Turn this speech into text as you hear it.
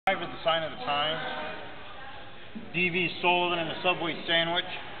With the sign of the times, DV Sullivan and the Subway sandwich,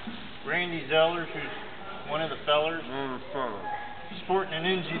 Randy Zellers, who's one of the fellers, sporting an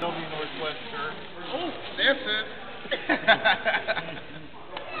NGW Northwest shirt. Oh, that's it.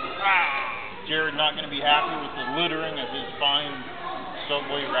 Jared not going to be happy with the littering of his fine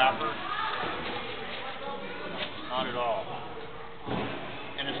Subway wrapper. Not at all.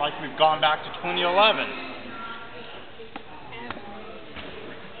 And it's like we've gone back to 2011.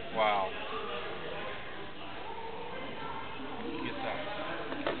 Wow. Get that.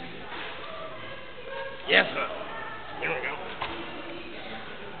 Yes, sir. Here we go.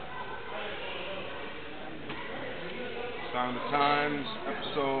 Sign of the Times,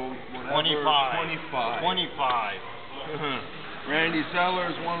 episode 25. 25. Randy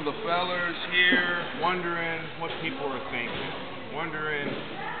Zellers, one of the fellers here, wondering what people are thinking. Wondering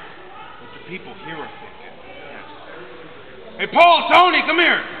what the people here are thinking. Yes. Hey, Paul, Tony, come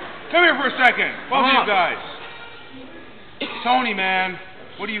here. Come here for a second. Both of you guys. Tony, man,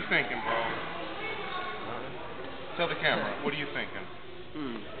 what are you thinking, bro? Tell the camera, what are you thinking?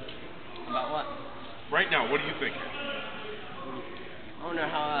 About what? Right now, what are you thinking? I wonder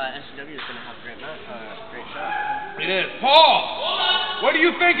how SCW is going to have a great show. It is. Paul! What are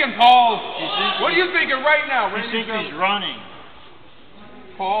you thinking, Paul? What are you thinking right now? He thinks he's running.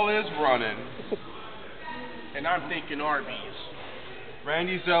 Paul is running. And I'm thinking Arby's.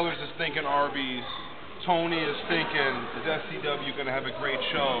 Randy Zellers is thinking Arby's. Tony is thinking, is SCW going to have a great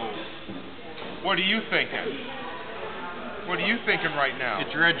show? What are you thinking? What are you thinking right now?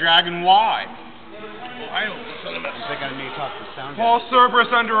 It's Red Dragon Y. I don't know. I need to talk to the sound. Paul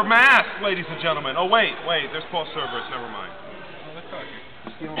Cerberus under a mask, ladies and gentlemen. Oh, wait, there's Paul Cerberus. Never mind.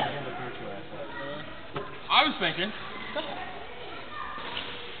 I was thinking.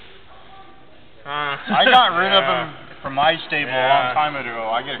 I got rid of him from my stable a long time ago.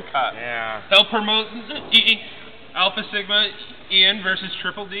 I get a cut. Yeah. They'll promote Alpha Sigma Ian versus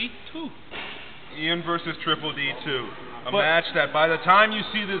Triple D 2. Ian versus Triple D 2. A match that by the time you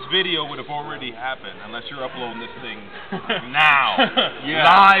see this video would have already happened, unless you're uploading this thing now. Yeah.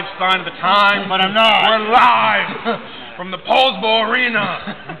 Live sign of the time. But I'm not. We're live from the Posebo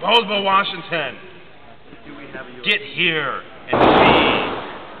Arena in Posebo, Washington. Get here and see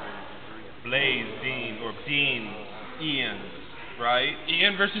Blaze Dean, or Dean Ian, right?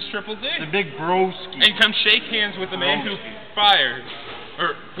 Ian versus Triple D. The big broski. And come shake hands with the man who fired,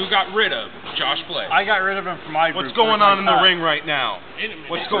 or who got rid of Josh Blaze. I got rid of him from my group. What's going on in the ring right now?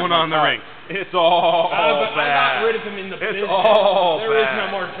 What's going on in the ring? It's all bad. I got rid of him in the business. All there bad. is no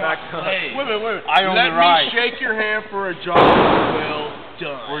more Josh Blaze. Wait a minute. I own Let the right. me shake your hand for a job well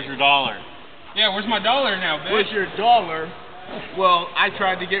done. Where's your dollar? Yeah, where's my dollar now, bitch? Where's your dollar? Well, I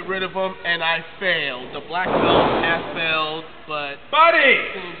tried to get rid of him, and I failed. The black belt has failed, but... Buddy!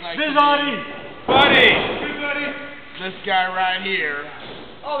 Buddy! This guy right here...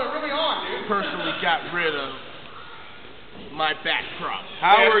 Oh, they're really on, dude. ...personally got rid of my back prop.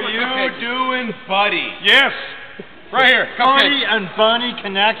 How are you doing, buddy? Yes. Right here. Funny and Bunny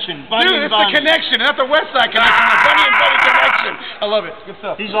connection. Bunny Dude, and it's the Bunny. connection, not the West Side connection. The Bunny and Bunny connection. I love it. Good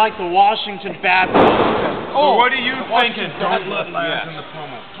stuff. He's like the Washington Baptist. So what are you thinking? Don't let Laz in the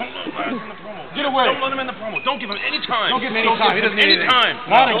promo. Don't let Laz in the promo. Get away. Don't let him in the promo. Don't give him any time. Don't give him any time. He doesn't need any time.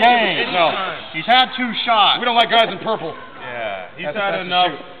 Not a game. No. He's had 2 shots. We don't like guys in purple. Yeah. He's had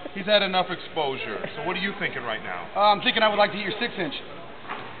enough. He's had enough exposure. So what are you thinking right now? I'm thinking I would like to eat your 6-inch.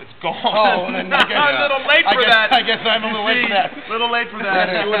 It's gone. Oh, then I guess, a little late for that. I guess I'm a little late for that. A little late for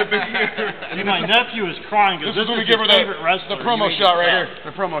that. You would have been here. See, my nephew is crying because this is his favorite wrestler. the promo shot right here.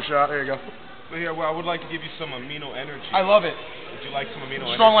 The promo shot. There you go. Well, yeah, well, I would like to give you some amino energy. I love it. Would you like some amino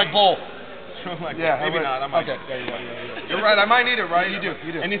energy? Strong like bull. Strong like Yeah, bull. Maybe not. I might. Okay. You're right. I might need it, right? You do.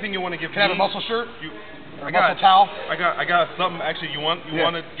 Anything you want to give Can I have me? a muscle shirt? I muscle towel? I got something. Actually, you want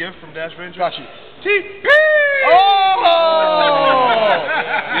to give from Dash Venture? Got you. TP! Oh!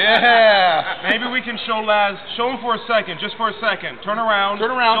 Yeah. Maybe we can show Laz. Show him for a second, just for a second. Turn around. Show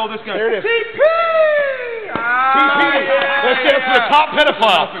this guy. There it is. TP! TP! Let's get it for the top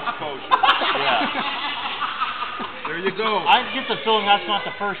pedophile. Yeah. There you go. I get the feeling that's not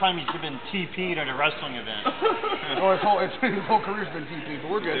the first time he's been TP'd at a wrestling event. Oh, his whole career's been TP, but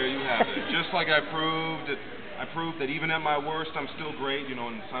we're good. There you have it. Just like I proved that even at my worst, I'm still great. You know,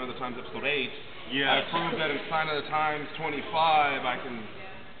 in Sign of the Times episode 8. Yeah. I proved that in Sign of the Times 25, I can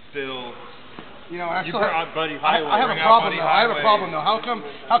still. You know, I You brought out Buddy Highway. I have a problem though. I have a problem though. How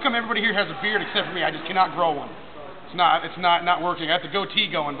come everybody here has a beard except for me? I just cannot grow one. It's not working. I have the goatee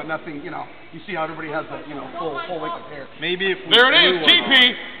going, but nothing. You know, you see how everybody has the full length of hair. Maybe if we there it is, blew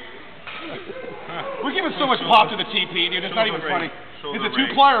TP. We're giving so much pop to the TP, dude. It's not even funny. show Is the it ring.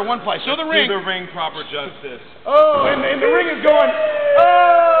 2-ply or 1-ply? Show the ring. Do the ring proper justice. Oh, and the ring is going.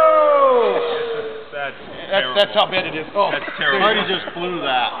 Oh! That's how bad it is. Oh, That's terrible. Marty just blew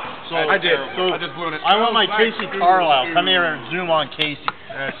that. So I did. So I just blew it. I want my Casey Carlisle. Come here and zoom on Casey.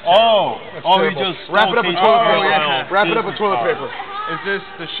 That's Oh, That's oh, he terrible. just Wrap it up with Casey toilet paper. Carlisle. Wrap it up with toilet paper. Is this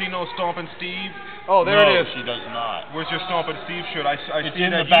the Shino Stompin' Steve? Oh, there No, it is. she does not. Where's your Stompin' Steve shirt? I It's see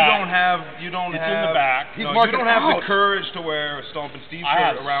in that the back. you don't It's have. in the back. He's No, you marking don't have out. the courage to wear a Stompin' Steve I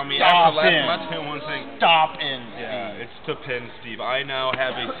have shirt around me stop after in. last one thing. Stop in. Yeah, it's to pin Steve. I now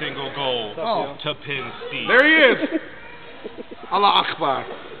have a single goal Oh. to pin Steve. There he is. Allah Akbar.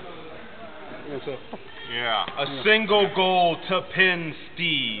 Yeah, a single goal to pin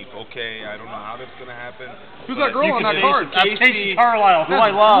Steve. Okay, I don't know how that's gonna happen. Who's but that girl you on can that see card? That's Casey Carlisle, who That's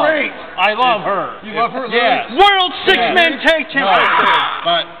I love. great. I love her. You love her? Yes. World six-man tag champion.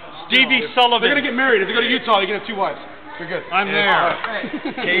 But Stevie Sullivan. They're gonna get married. If they go to Utah, they can have 2 wives. They're good. I'm It's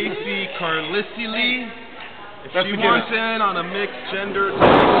there. Casey Carlisle. If That's she the wants gimmick. in on a mixed gender tag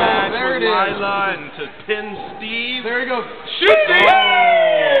match there with it is. Lila and to pin Steve. There he goes. Shoot Steve!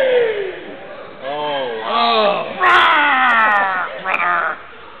 Oh. Oh.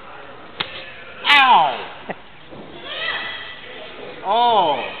 Ow.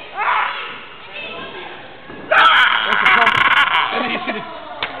 Oh. And then you see the.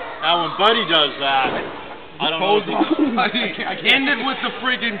 Now when Buddy does that, I don't know. I can't. End it with the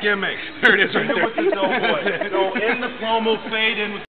friggin' gimmick. There it is right End it there. with the doughboy. So in the promo, fade in with